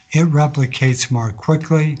 It replicates more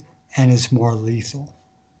quickly and is more lethal.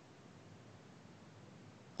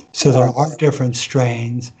 So there are different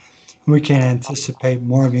strains. We can anticipate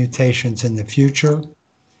more mutations in the future.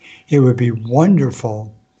 It would be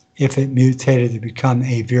wonderful if it mutated to become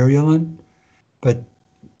avirulent, but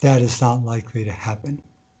that is not likely to happen.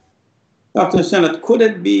 Dr. Sinnott, could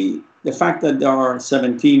it be the fact that there are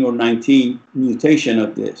 17 or 19 mutations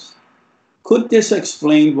of this? Could this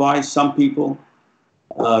explain why some people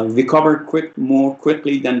recover more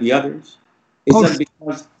quickly than the others? Is that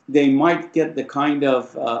because they might get the kind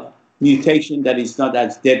of mutation that is not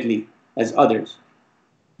as deadly as others?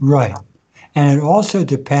 Right. And it also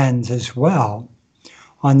depends as well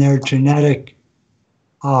on their genetic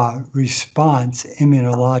response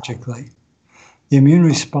immunologically. The immune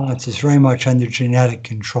response is very much under genetic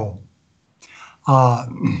control.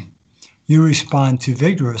 You respond too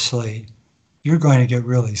vigorously, you're going to get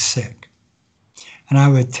really sick. And I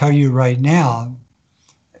would tell you right now,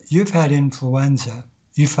 you've had influenza,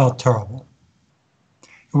 you felt terrible.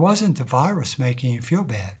 It wasn't the virus making you feel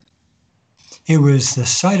bad. It was the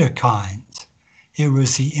cytokines, it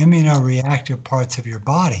was the immunoreactive parts of your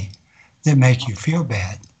body that make you feel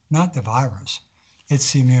bad, not the virus.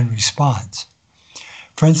 It's the immune response.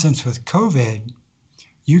 For instance, with COVID,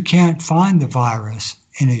 you can't find the virus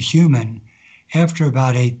in a human after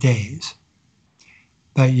about 8 days.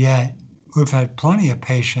 But yet, we've had plenty of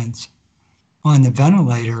patients on the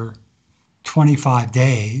ventilator 25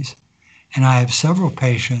 days, and I have several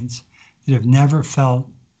patients that have never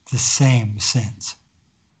felt the same since.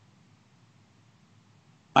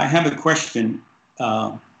 I have a question.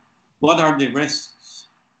 What are the risks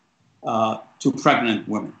to pregnant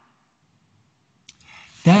women?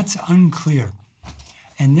 That's unclear.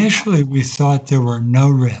 Initially, we thought there were no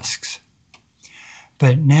risks,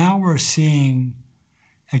 but now we're seeing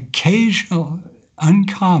occasional,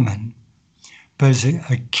 uncommon, but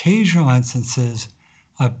occasional instances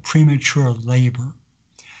of premature labor.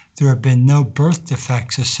 There have been no birth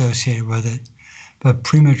defects associated with it, but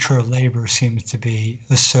premature labor seems to be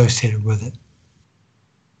associated with it.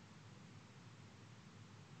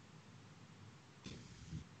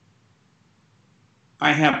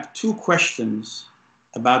 I have 2 questions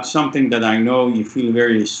about something that I know you feel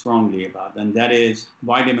very strongly about, and that is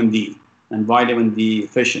vitamin D and vitamin D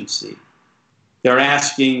efficiency. They're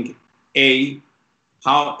asking, A,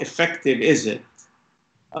 how effective is it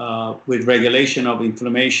with regulation of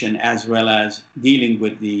inflammation as well as dealing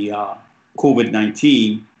with the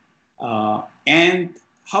COVID-19? And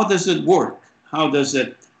how does it work? How does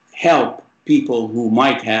it help people who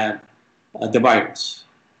might have the virus?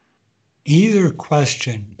 Either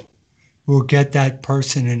question will get that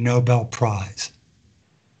person a Nobel Prize,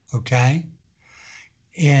 okay?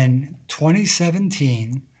 In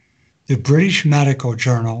 2017, the British Medical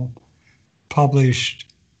Journal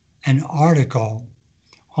published an article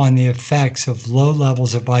on the effects of low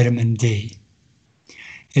levels of vitamin D.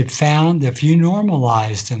 It found if you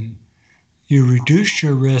normalized them, you reduced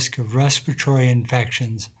your risk of respiratory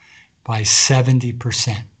infections by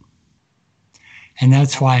 70%. And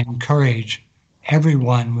that's why I encourage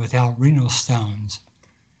everyone without renal stones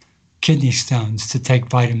kidney stones to take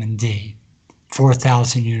vitamin D,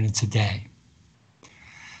 4,000 units a day.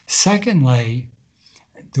 Secondly,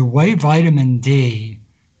 the way vitamin D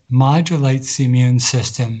modulates the immune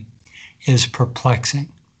system is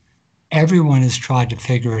perplexing. Everyone has tried to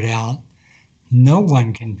figure it out. No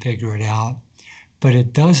one can figure it out, but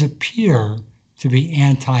it does appear to be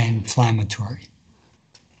anti-inflammatory.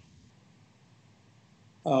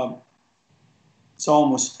 It's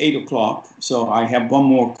almost 8 o'clock, so I have one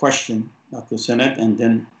more question, Dr. Sinnott, and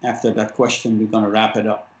then after that question, we're going to wrap it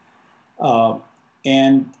up.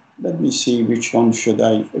 And let me see, which one should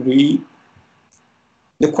I read?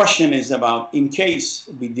 The question is about, in case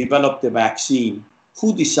we develop the vaccine,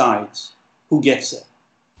 who decides who gets it?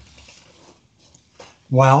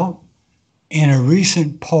 Well, in a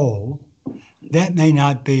recent poll, that may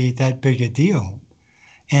not be that big a deal.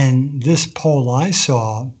 And this poll I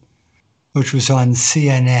saw, which was on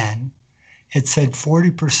CNN, it said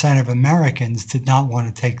 40% of Americans did not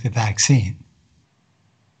want to take the vaccine.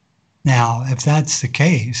 Now, if that's the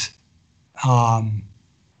case,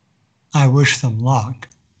 I wish them luck.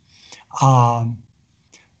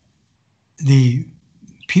 The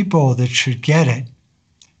people that should get it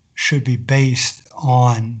should be based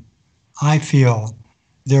on, I feel,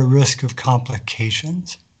 their risk of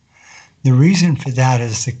complications. The reason for that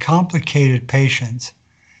is the complicated patients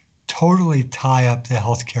totally tie up the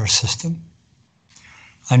healthcare system.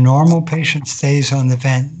 A normal patient stays on the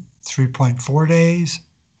vent 3.4 days,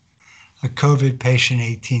 a COVID patient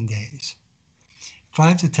 18 days. If I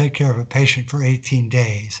have to take care of a patient for 18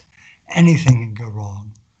 days, anything can go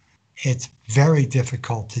wrong. It's very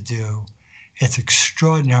difficult to do. It's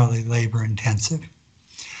extraordinarily labor intensive.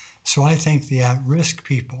 So I think the at-risk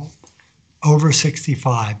people, over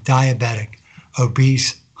 65, diabetic,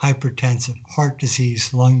 obese, hypertensive, heart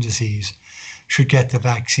disease, lung disease, should get the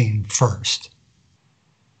vaccine first.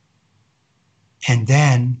 And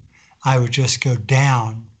then I would just go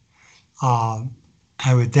down.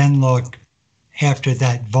 I would then look, after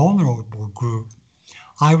that vulnerable group,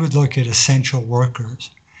 I would look at essential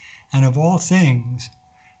workers. And of all things,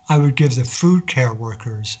 I would give the food care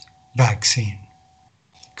workers vaccine.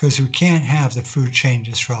 Because we can't have the food chain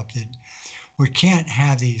disrupted. We can't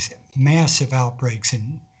have these massive outbreaks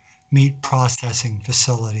in meat processing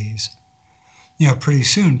facilities. You know, pretty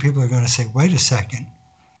soon people are going to say, wait a second,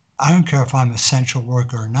 I don't care if I'm an essential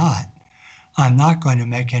worker or not. I'm not going to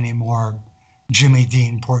make any more Jimmy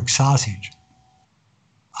Dean pork sausage.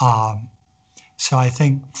 So I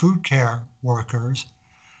think food care workers,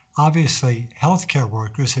 obviously healthcare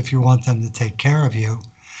workers, if you want them to take care of you,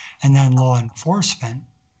 and then law enforcement,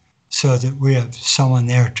 so that we have someone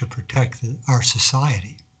there to protect our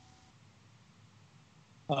society.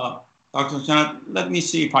 Dr. Sinnott, let me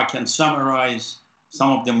see if I can summarize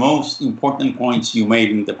some of the most important points you made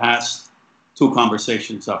in the past 2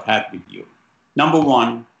 conversations I've had with you. Number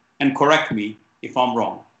one, and correct me if I'm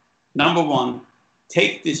wrong. Number one,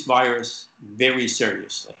 take this virus very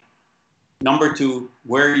seriously. Number 2,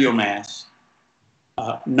 wear your mask.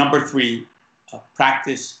 Number 3,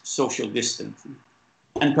 practice social distancing.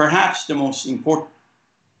 And perhaps the most important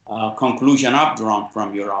conclusion I've drawn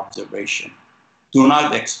from your observation, do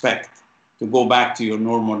not expect to go back to your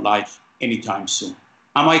normal life anytime soon.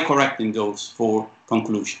 Am I correct in those 4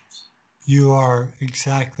 conclusions? You are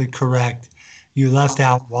exactly correct. You left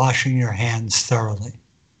out washing your hands thoroughly.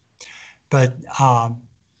 But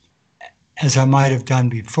as I might have done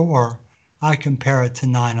before, I compare it to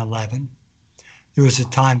 9/11. There was a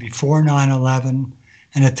time before 9/11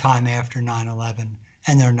 and a time after 9/11,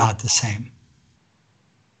 and they're not the same.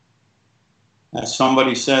 As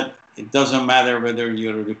somebody said, it doesn't matter whether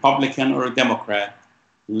you're a Republican or a Democrat,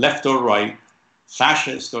 left or right,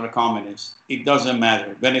 fascist or a communist. It doesn't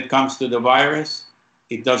matter. When it comes to the virus,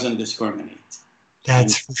 it doesn't discriminate.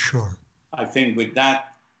 That's for sure. I think with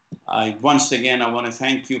that, once again, I want to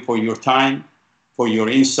thank you for your time, for your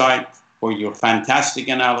insight, for your fantastic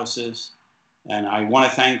analysis. And I want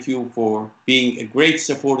to thank you for being a great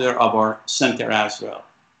supporter of our center as well.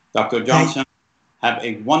 Dr. Johnson, have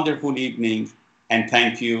a wonderful evening, and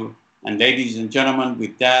thank you. And ladies and gentlemen,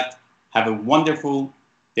 with that, have a wonderful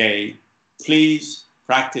day. Please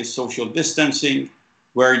practice social distancing,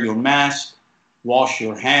 wear your mask, wash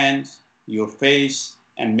your hands, your face,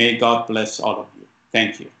 and may God bless all of you.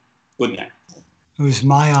 Thank you. Good night. It was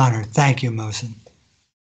my honor. Thank you, Mohsen.